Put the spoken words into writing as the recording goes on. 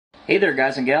Hey there,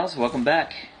 guys and gals, welcome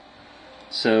back.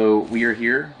 So, we are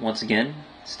here, once again,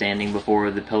 standing before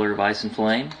the pillar of ice and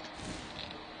flame.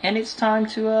 And it's time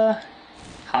to,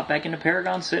 hop back into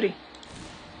Paragon City.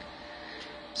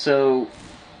 So,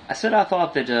 I said I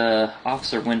thought that,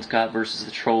 Officer Winscott versus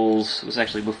the Trolls was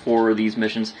actually before these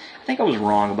missions. I think I was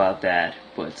wrong about that,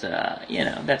 but, you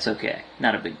know, that's okay.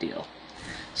 Not a big deal.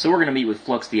 So we're gonna meet with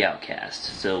Flux the Outcast,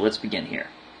 so let's begin here.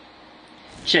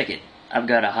 Check it. I've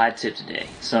got a hot tip today.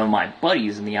 Some of my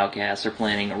buddies in the Outcasts are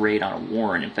planning a raid on a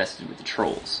warren infested with the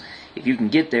Trolls. If you can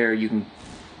get there, you can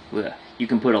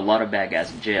put a lot of bad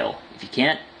guys in jail. If you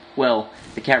can't, well,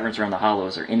 the caverns around the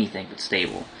hollows are anything but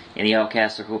stable, and the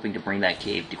Outcasts are hoping to bring that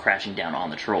cave to crashing down on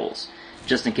the Trolls.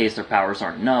 Just in case their powers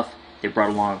aren't enough, they brought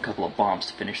along a couple of bombs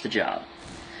to finish the job.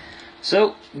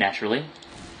 So, naturally,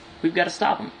 we've got to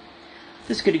stop them.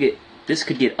 This could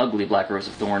get ugly, Black Rose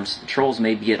of Thorns. The Trolls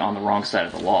may be on the wrong side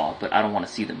of the law, but I don't want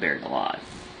to see them buried alive.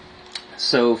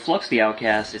 So, Flux the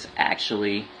Outcast is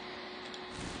actually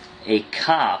a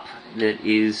cop that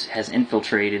has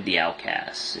infiltrated the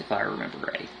Outcasts, if I remember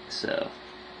right. So,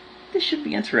 this should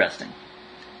be interesting.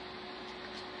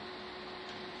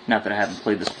 Not that I haven't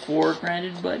played this before,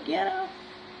 granted, but, you know,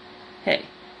 hey.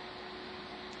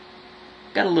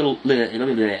 Got a little...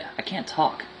 I can't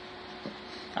talk.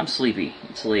 I'm sleepy.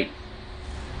 It's late.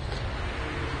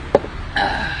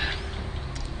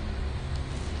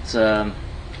 It's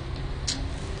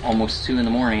almost 2 in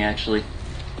the morning, actually.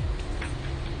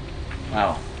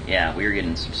 Wow, yeah, we are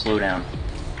getting some slowdown.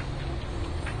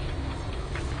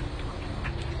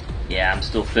 Yeah, I'm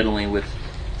still fiddling with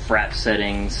frap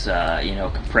settings,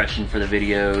 compression for the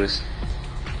videos.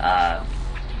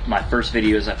 My first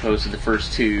videos, I posted the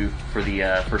first 2 for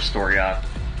the first story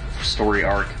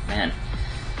arc. Man,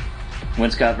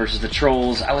 Winscott versus the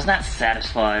Trolls. I was not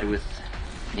satisfied with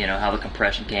how the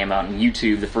compression came out on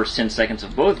YouTube. The first 10 seconds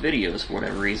of both videos, for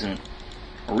whatever reason,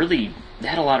 they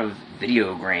had a lot of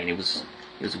video grain. It was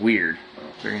weird,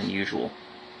 very unusual.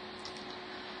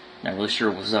 Not really sure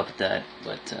what was up with that,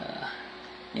 but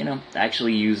I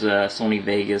actually use Sony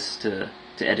Vegas to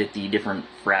edit the different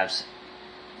fraps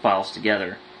files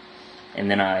together,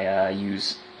 and then I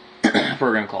use a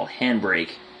program called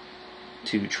Handbrake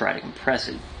to try to compress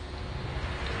it.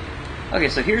 Okay,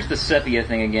 so here's the sepia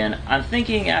thing again. I'm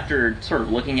thinking, after sort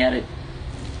of looking at it,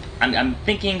 I'm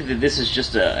thinking that this is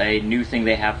just a new thing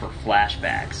they have for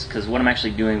flashbacks, because what I'm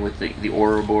actually doing with the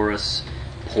Ouroboros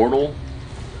portal,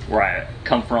 where I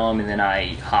come from and then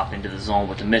I hop into the zone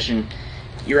with the mission,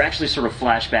 you're actually sort of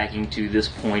flashbacking to this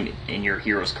point in your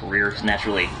hero's career, because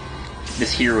naturally,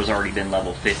 this hero's already been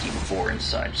level 50 before and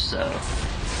such, so...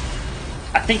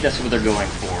 I think that's what they're going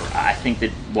for. I think that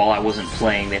while I wasn't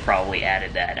playing, they probably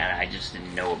added that, and I just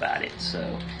didn't know about it.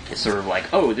 So it's sort of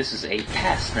like, oh, this is a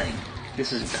past thing.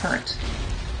 This isn't current.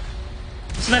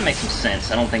 So that makes some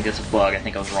sense. I don't think that's a bug. I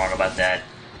think I was wrong about that.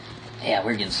 Yeah,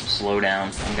 we're getting some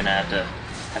slowdown. I'm gonna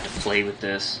have to play with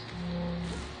this.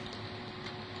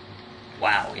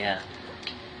 Wow, yeah.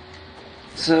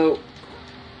 So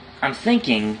I'm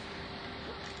thinking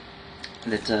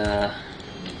that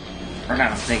or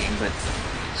not I'm thinking, but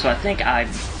so I think I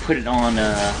put it on,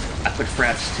 I put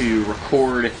fraps to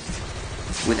record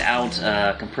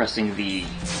without compressing the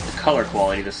color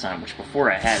quality this time, which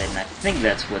before I had it, and I think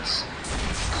that's what's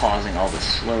causing all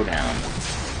this slowdown.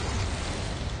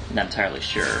 Not entirely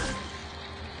sure.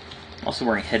 I'm also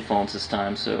wearing headphones this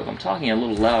time, so if I'm talking a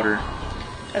little louder,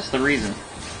 that's the reason.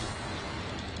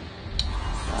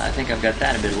 I think I've got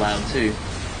that a bit loud too.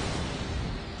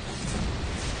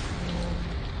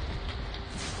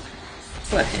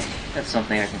 But hey, that's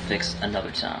something I can fix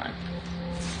another time.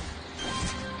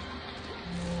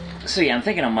 So yeah, I'm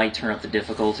thinking I might turn up the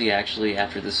difficulty actually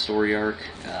after this story arc.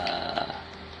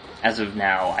 As of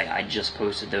now, I just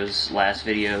posted those last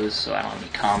videos, so I don't have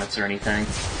any comments or anything.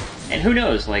 And who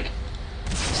knows, like,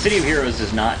 City of Heroes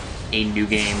is not a new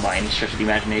game by any stretch of the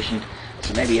imagination,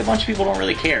 so maybe a bunch of people don't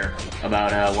really care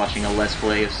about watching a Let's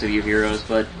Play of City of Heroes,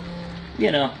 but,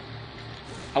 you know,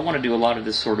 I want to do a lot of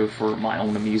this sort of for my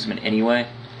own amusement anyway,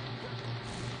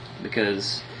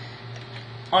 because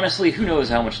honestly, who knows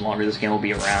how much longer this game will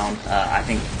be around. I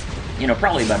think,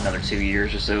 probably about another 2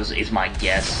 years or so is my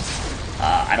guess.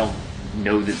 I don't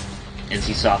know that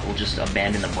NCSoft will just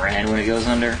abandon the brand when it goes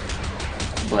under,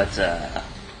 but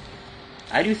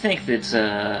I do think that,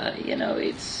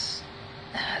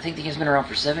 I think the game's been around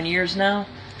for 7 years now,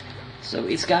 so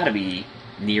it's got to be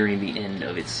nearing the end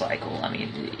of its cycle. I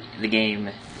mean,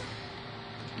 the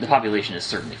population has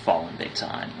certainly fallen big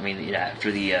time. I mean,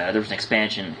 after there was an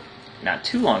expansion not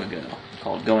too long ago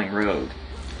called Going Rogue,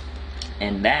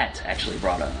 and that actually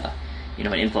brought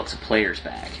an influx of players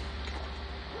back.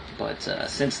 but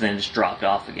since then it's dropped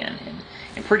off again,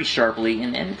 and pretty sharply,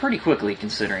 and pretty quickly,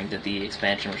 considering that the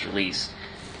expansion was released,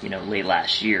 late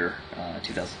last year,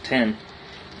 2010,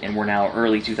 and we're now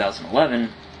early 2011,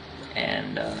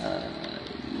 and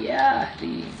yeah,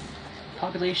 the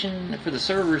population for the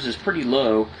servers is pretty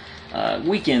low.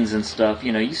 Weekends and stuff,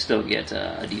 you still get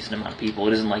a decent amount of people.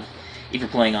 It isn't like if you're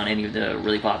playing on any of the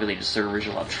really populated servers,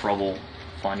 you'll have trouble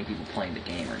finding people playing the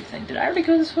game or anything. Did I already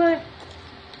go this way?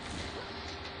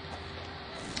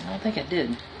 I don't think I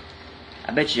did.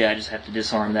 I bet you I just have to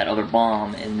disarm that other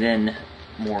bomb, and then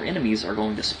more enemies are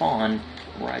going to spawn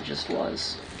where I just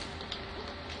was.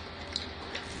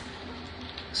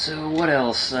 So what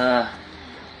else?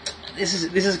 This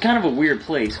is kind of a weird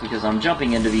place because I'm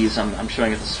jumping into these. I'm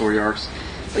showing it the story arcs,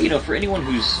 but for anyone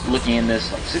who's looking in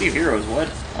this, like City of Heroes, what?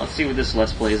 Let's see what this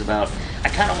Let's Play is about. I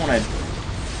kind of want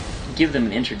to give them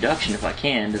an introduction if I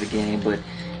can to the game, but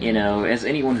as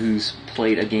anyone who's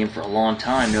played a game for a long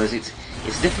time knows, it's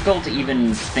difficult to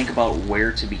even think about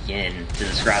where to begin to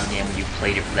describe a game when you've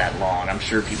played it for that long. I'm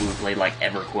sure people who played like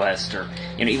EverQuest or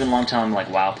even long time like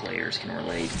WoW players can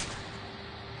relate.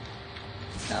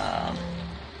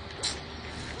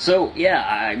 So yeah,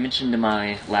 I mentioned in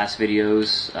my last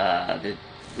videos that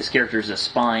this character is a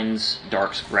Spines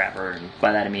Dark Scrapper, and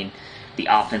by that I mean the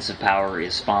offensive power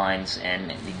is Spines,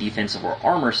 and the defensive or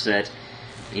armor set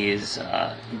is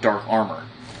Dark Armor.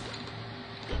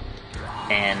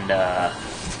 And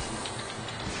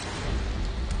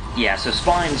yeah, so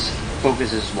Spines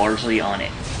focuses largely on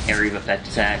area of effect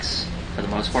attacks for the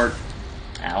most part.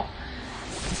 Ow.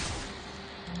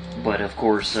 But of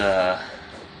course, does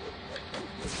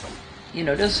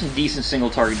some decent single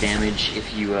target damage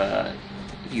if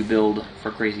you build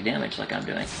for crazy damage like I'm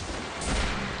doing.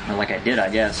 Or like I did, I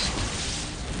guess.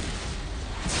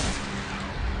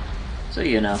 So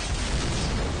you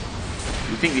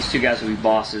think these two guys would be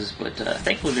bosses, but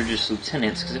thankfully they're just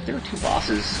lieutenants, because if they were two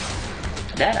bosses,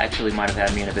 that actually might have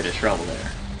had me in a bit of trouble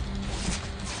there.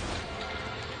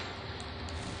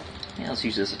 Yeah, let's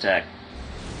use this attack.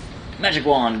 Magic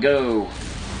Wand, go!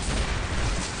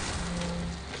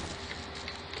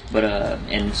 But,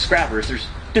 in Scrappers, there's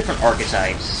different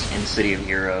archetypes in City of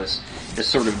Heroes that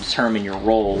sort of determine your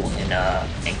role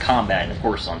in combat, and of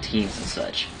course on teams and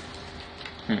such.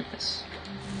 Maybe...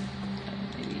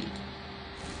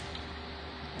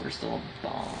 Where's the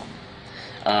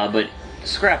bomb? But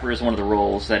Scrapper is one of the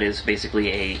roles that is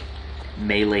basically a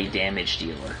melee damage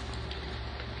dealer.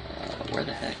 Where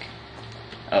the heck?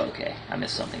 Oh, okay, I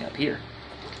missed something up here.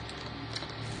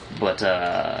 But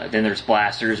then there's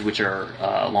blasters, which are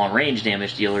long-range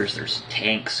damage dealers. There's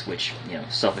tanks, which,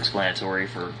 self-explanatory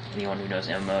for anyone who knows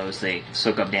MMOs. They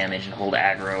soak up damage and hold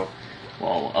aggro,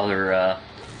 while other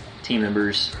team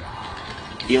members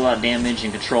deal out damage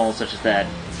and control, such as that.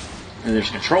 Then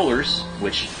there's controllers,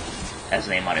 which, as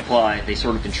the name might imply, they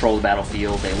sort of control the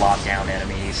battlefield. They lock down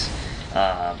enemies.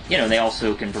 They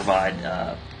also can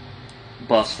provide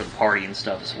buffs for the party and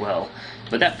stuff as well.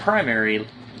 But that primary,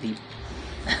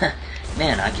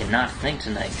 man, I cannot think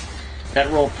tonight.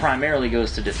 That role primarily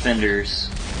goes to defenders,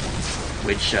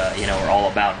 which, are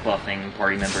all about buffing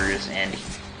party members and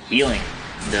healing.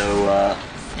 Though,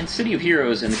 in City of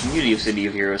Heroes, in the community of City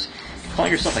of Heroes,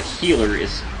 calling yourself a healer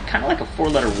is kind of like a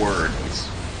four-letter word. It's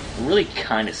really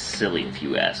kind of silly if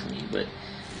you ask me, but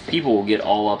people will get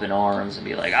all up in arms and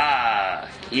be like,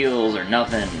 heals or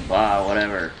nothing, blah,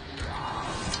 whatever.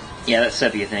 Yeah, that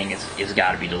sepia thing is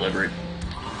got to be deliberate.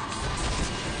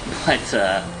 But,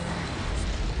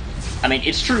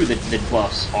 it's true that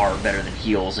buffs are better than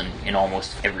heals in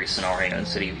almost every scenario in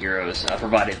City of Heroes,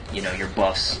 provided, your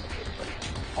buffs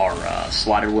are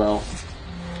slotted well,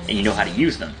 and you know how to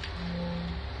use them.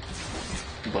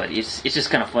 But it's just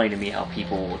kind of funny to me how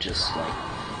people will just, like,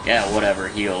 yeah, whatever,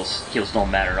 heals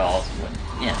don't matter at all. When,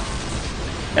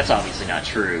 that's obviously not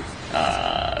true.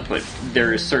 But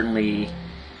there is certainly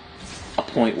a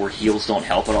point where heals don't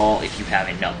help at all if you have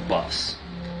enough buffs.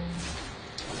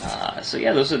 So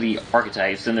yeah, those are the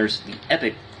archetypes. Then there's the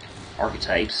epic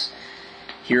archetypes.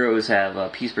 Heroes have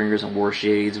Peacebringers and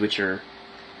Warshades, which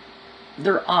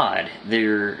they're odd.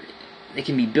 They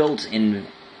can be built in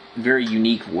very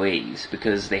unique ways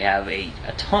because they have a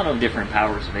ton of different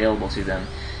powers available to them.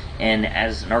 And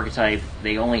as an archetype,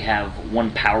 they only have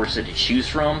one power set to choose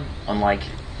from, unlike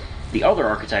the other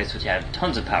archetypes which have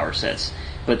tons of power sets,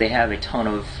 but they have a ton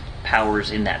of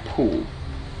powers in that pool.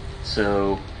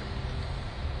 So,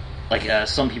 like,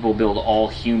 some people build all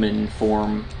human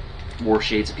form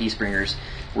Warshades and Peacebringers,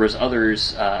 whereas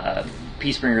others,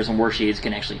 Peacebringers and Warshades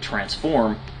can actually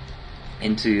transform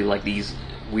into, like, these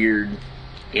weird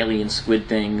alien squid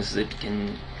things that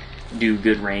can do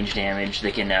good range damage.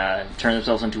 They can turn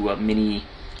themselves into a mini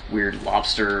weird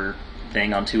lobster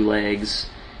thing on 2 legs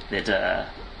that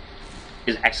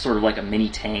acts sort of like a mini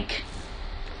tank.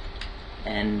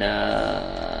 And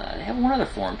they have one other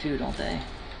form too, don't they?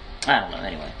 I don't know.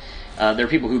 Anyway, there are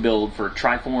people who build for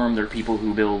Triform. There are people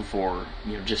who build for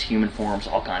just human forms,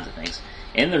 all kinds of things.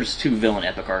 And there's 2 villain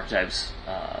epic archetypes,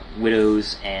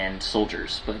 Widows and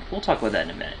Soldiers. But we'll talk about that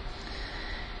in a minute.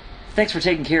 Thanks for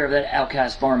taking care of that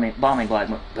Outcast bombing black.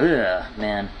 Ugh,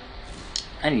 man,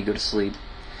 I need to go to sleep.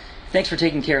 Thanks for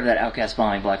taking care of that Outcast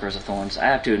bombing Black Rose of Thorns. I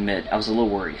have to admit, I was a little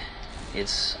worried.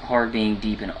 It's hard being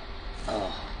deep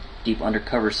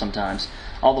undercover sometimes.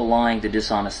 All the lying, the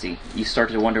dishonesty. You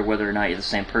start to wonder whether or not you're the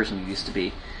same person you used to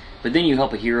be. But then you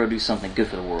help a hero do something good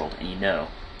for the world, and you know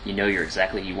you're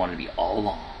exactly who you wanted to be all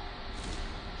along.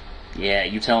 Yeah,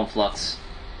 you tell him, Flux.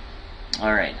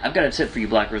 Alright, I've got a tip for you,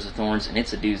 Black Rose of Thorns, and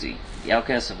it's a doozy. The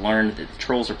Outcasts have learned that the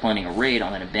Trolls are planning a raid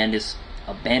on an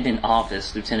abandoned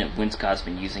office Lieutenant Winscott's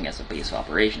been using as a base of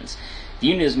operations. The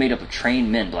unit is made up of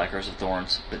trained men, Black Rose of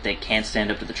Thorns, but they can't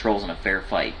stand up to the Trolls in a fair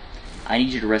fight. I need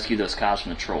you to rescue those cops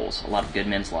from the Trolls. A lot of good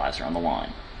men's lives are on the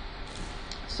line.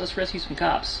 So let's rescue some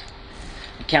cops.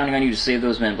 I'm counting on you to save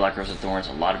those men, Black Rose of Thorns.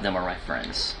 A lot of them are my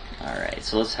friends. Alright,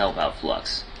 so let's help out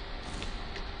Flux.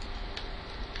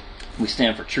 We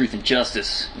stand for truth and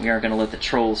justice. We aren't going to let the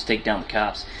Trolls take down the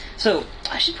cops. So,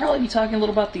 I should probably be talking a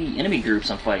little about the enemy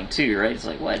groups I'm fighting too, right? It's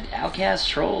like, what? Outcasts,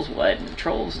 Trolls, what? And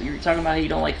Trolls, you're talking about how you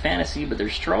don't like fantasy, but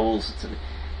there's Trolls? It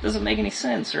doesn't make any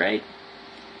sense, right?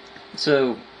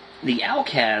 So, the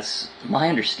Outcasts, my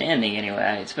understanding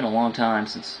anyway, it's been a long time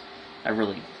since I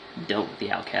really dealt with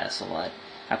the Outcasts a lot.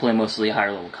 I play mostly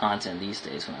higher level content these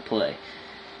days when I play.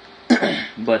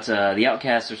 But the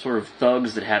Outcasts are sort of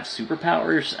thugs that have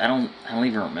superpowers. I don't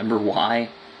even remember why,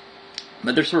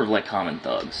 but they're sort of like common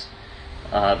thugs.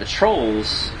 The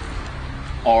Trolls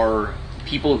are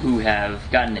people who have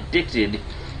gotten addicted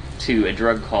to a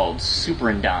drug called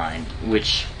Superendine,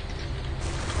 which,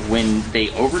 when they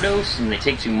overdose and they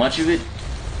take too much of it,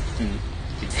 and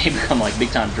they become like big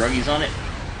time druggies on it,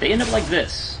 they end up like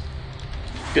this.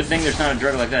 Good thing there's not a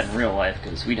drug like that in real life,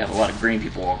 because we'd have a lot of green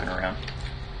people walking around.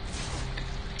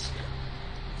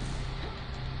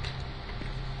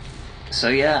 So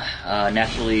yeah,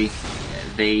 naturally,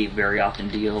 they very often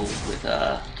deal with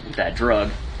that drug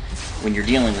when you're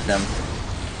dealing with them.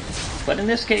 But in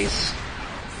this case,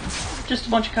 just a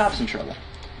bunch of cops in trouble.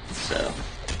 So,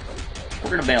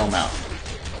 we're gonna bail them out.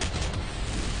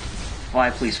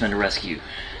 5 policemen to rescue.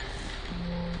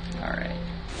 Alright.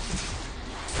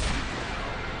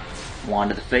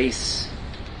 Wand to the face.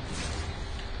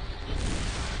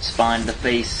 Spine to the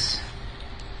face.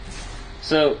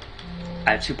 So,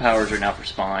 I have 2 powers right now for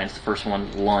spines. The first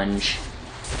one, lunge.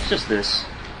 It's just this.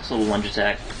 It's a little lunge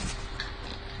attack.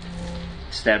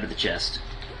 Stab to the chest.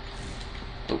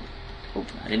 Oh,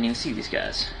 I didn't even see these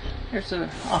guys. There's an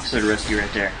officer to rescue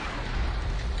right there.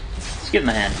 Let's give him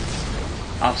a hand.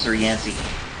 Officer Yancey.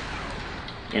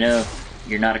 You know,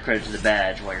 you're not a credit to the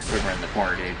badge while you're quivering in the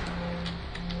corner, dude.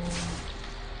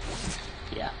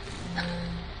 Yeah.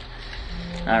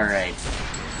 Alright.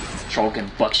 Trollkin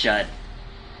buckshot.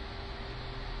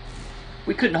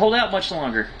 We couldn't hold out much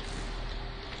longer.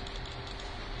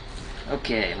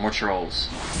 Okay, more trolls.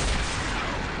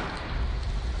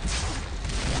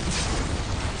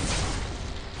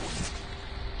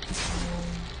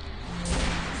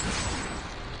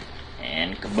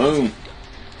 And kaboom!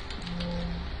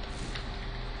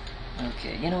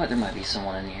 Okay, you know what? There might be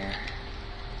someone in here.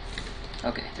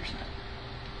 Okay, there's not.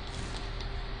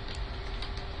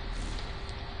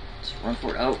 Let's run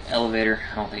for it. Oh, elevator.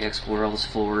 I don't think I explored all this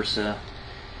floor, so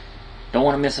don't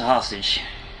want to miss a hostage.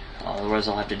 Otherwise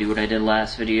I'll have to do what I did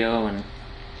last video and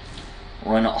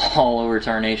run all over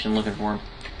Tarnation looking for him.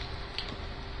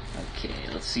 Okay,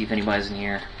 let's see if anybody's in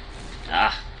here.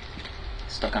 Ah!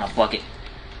 Stuck on a bucket.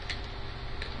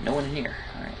 No one in here.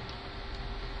 Alright.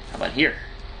 How about here?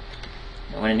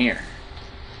 No one in here.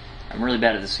 I'm really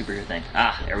bad at this superhero thing.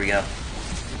 Ah, there we go.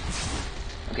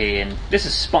 Okay, and this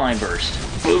is Spine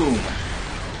Burst. Boom!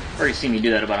 Already seen me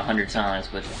do that about 100 times,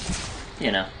 but,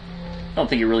 you know. Don't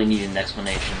think it really needed an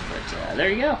explanation, but there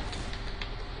you go.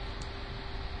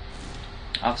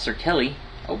 Officer Kelly.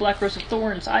 Oh, Black Rose of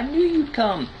Thorns, I knew you'd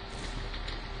come.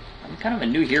 I'm kind of a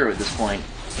new hero at this point.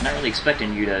 I'm not really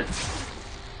expecting you to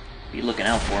be looking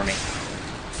out for me.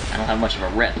 I don't have much of a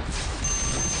rep.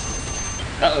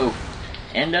 Uh-oh.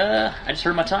 And I just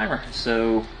heard my timer,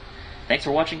 so thanks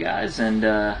for watching, guys, and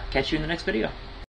catch you in the next video.